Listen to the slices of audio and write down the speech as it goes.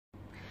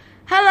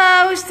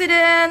Hello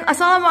student,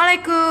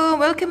 Assalamualaikum.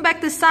 Welcome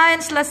back to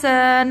science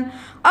lesson.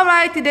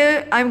 Alright,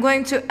 today I'm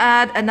going to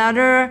add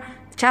another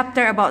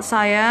chapter about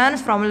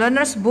science from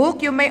learner's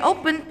book. You may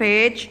open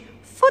page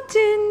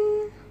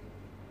 14.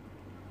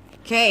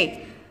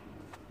 Okay,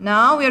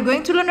 now we are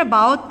going to learn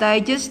about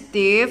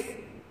digestive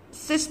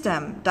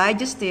system.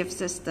 Digestive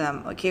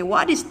system. Okay,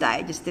 what is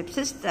digestive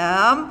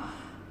system?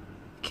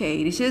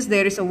 Okay,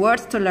 there is a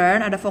word to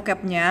learn, ada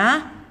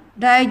vocabnya.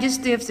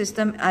 Digestive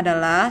system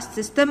adalah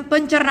sistem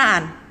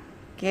pencernaan.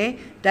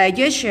 Okay,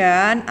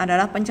 digestion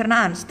adalah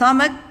pencernaan.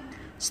 Stomach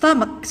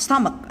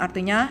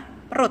artinya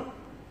perut.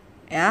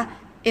 Ya,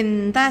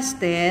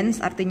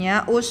 intestines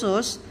artinya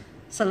usus.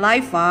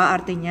 Saliva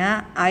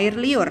artinya air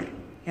liur.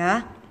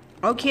 Ya,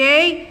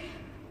 okay.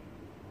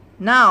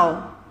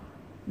 Now,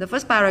 the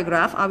first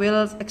paragraph I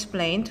will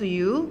explain to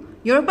you.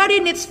 Your body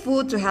needs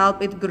food to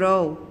help it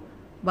grow.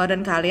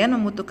 Badan kalian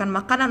membutuhkan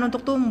makanan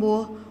untuk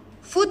tumbuh.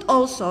 Food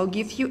also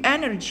gives you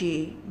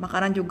energy.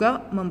 Makanan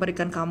juga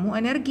memberikan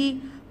kamu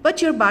energi. But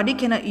your body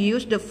cannot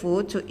use the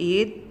food to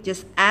eat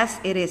just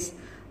as it is.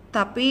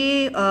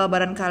 Tapi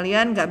badan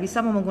kalian gak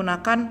bisa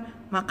menggunakan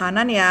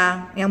makanan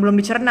yang belum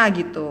dicerna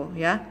gitu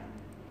ya.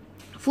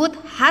 Food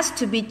has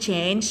to be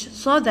changed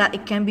so that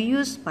it can be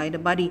used by the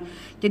body.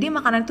 Jadi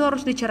makanan itu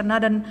harus dicerna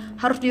dan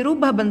harus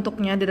dirubah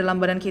bentuknya di dalam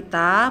badan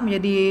kita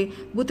menjadi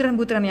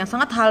butiran-butiran yang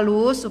sangat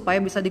halus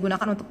supaya bisa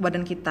digunakan untuk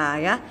badan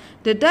kita ya.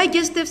 The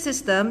digestive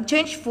system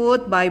change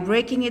food by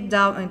breaking it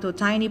down into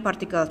tiny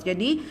particles.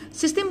 Jadi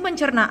sistem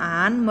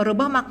pencernaan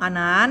merubah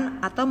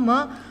makanan atau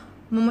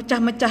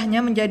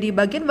memecah-mecahnya menjadi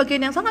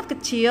bagian-bagian yang sangat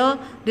kecil.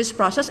 This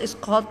process is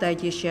called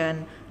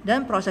digestion.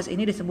 Dan proses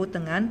ini disebut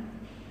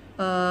dengan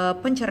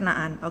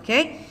pencernaan,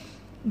 okay?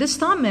 The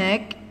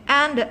stomach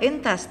and the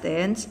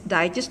intestines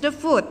digest the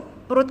food.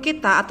 Perut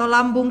kita atau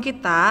lambung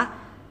kita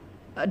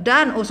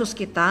dan usus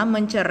kita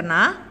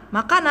mencerna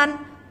makanan.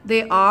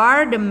 They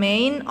are the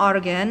main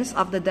organs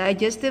of the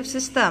digestive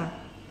system.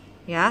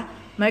 Ya,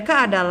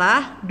 mereka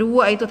adalah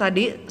dua itu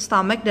tadi,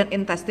 stomach dan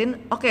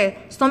intestine.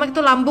 Oke, stomach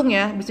itu lambung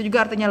ya, bisa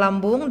juga artinya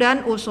lambung,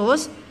 dan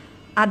usus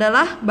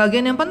adalah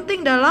bagian yang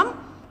penting dalam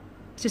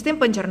sistem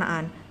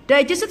pencernaan.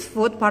 Digested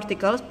food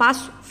particles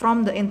pass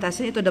from the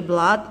intestine into the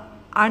blood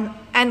and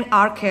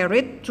are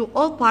carried to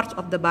all parts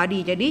of the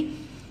body. Jadi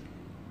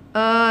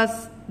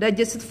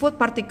digested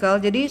food particle,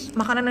 jadi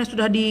makanan yang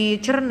sudah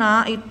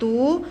dicerna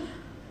itu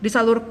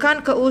disalurkan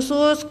ke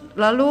usus,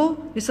 lalu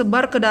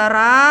disebar ke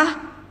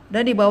darah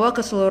dan dibawa ke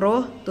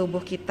seluruh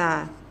tubuh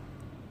kita.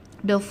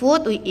 The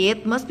food we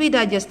eat must be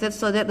digested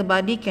so that the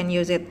body can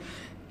use it.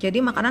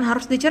 Jadi makanan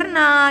harus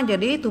dicerna,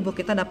 jadi tubuh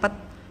kita dapat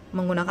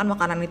menggunakan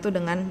makanan itu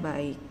dengan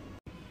baik.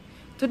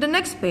 To the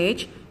next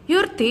page,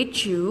 your teeth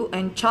chew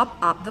and chop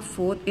up the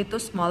food into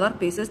smaller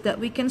pieces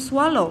that we can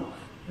swallow.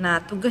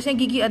 Nah, tugasnya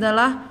gigi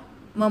adalah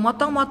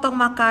memotong-motong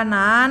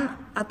makanan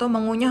atau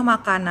mengunyah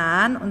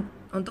makanan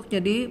untuk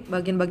jadi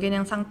bagian-bagian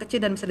yang sangat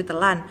kecil dan bisa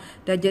ditelan.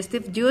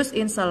 Digestive juice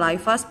in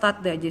saliva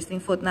start digesting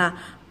food. Nah,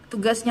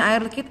 tugasnya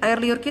air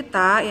liur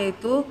kita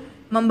yaitu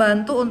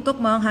membantu untuk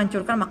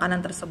menghancurkan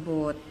makanan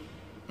tersebut.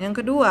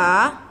 Yang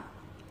kedua,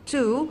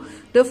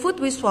 2, the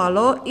food we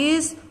swallow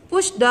is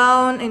push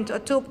down into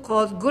a tube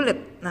called gullet.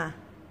 Nah,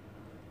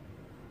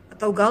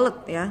 atau gullet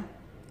ya.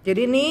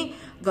 Jadi ini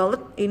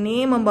gullet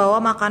ini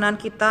membawa makanan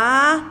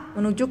kita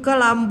menuju ke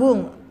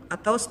lambung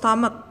atau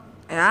stomach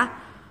ya.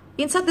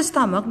 Inside the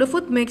stomach, the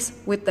food mixed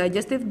with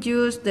digestive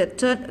juice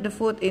that turn the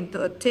food into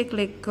a thick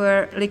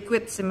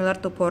liquid similar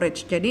to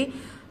porridge. Jadi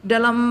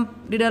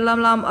di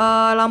dalam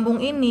lambung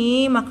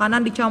ini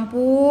makanan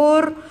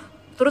dicampur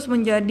terus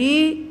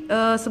menjadi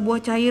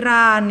sebuah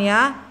cairan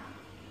ya.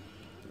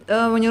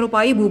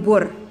 Menyerupai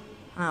bubur.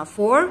 Nah,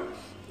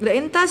 4, the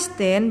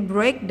intestine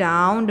break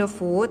down the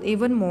food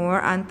even more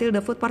until the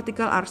food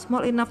particle are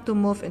small enough to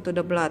move into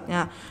the blood.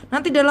 Nah,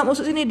 nanti dalam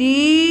usus ini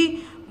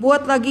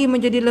dibuat lagi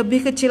menjadi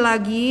lebih kecil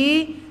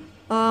lagi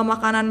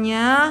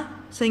makanannya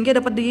sehingga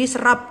dapat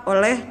diserap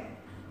oleh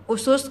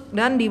usus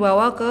dan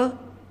dibawa ke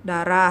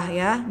darah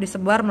ya,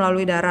 disebar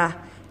melalui darah.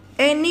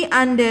 Any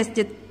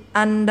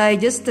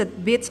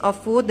undigested bits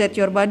of food that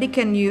your body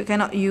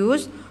cannot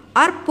use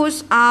are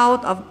pushed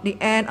out of the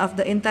end of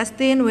the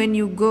intestine when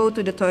you go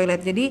to the toilet.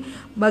 Jadi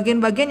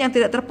bagian-bagian yang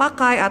tidak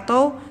terpakai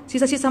atau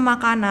sisa-sisa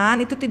makanan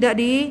itu tidak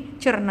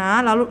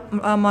dicerna lalu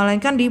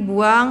melainkan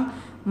dibuang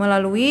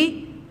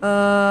melalui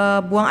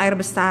buang air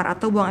besar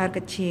atau buang air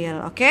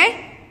kecil. Oke? Okay?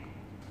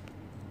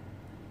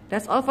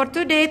 That's all for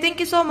today.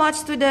 Thank you so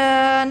much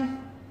student.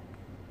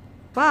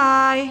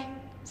 Bye.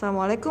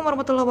 Assalamualaikum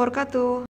warahmatullahi wabarakatuh.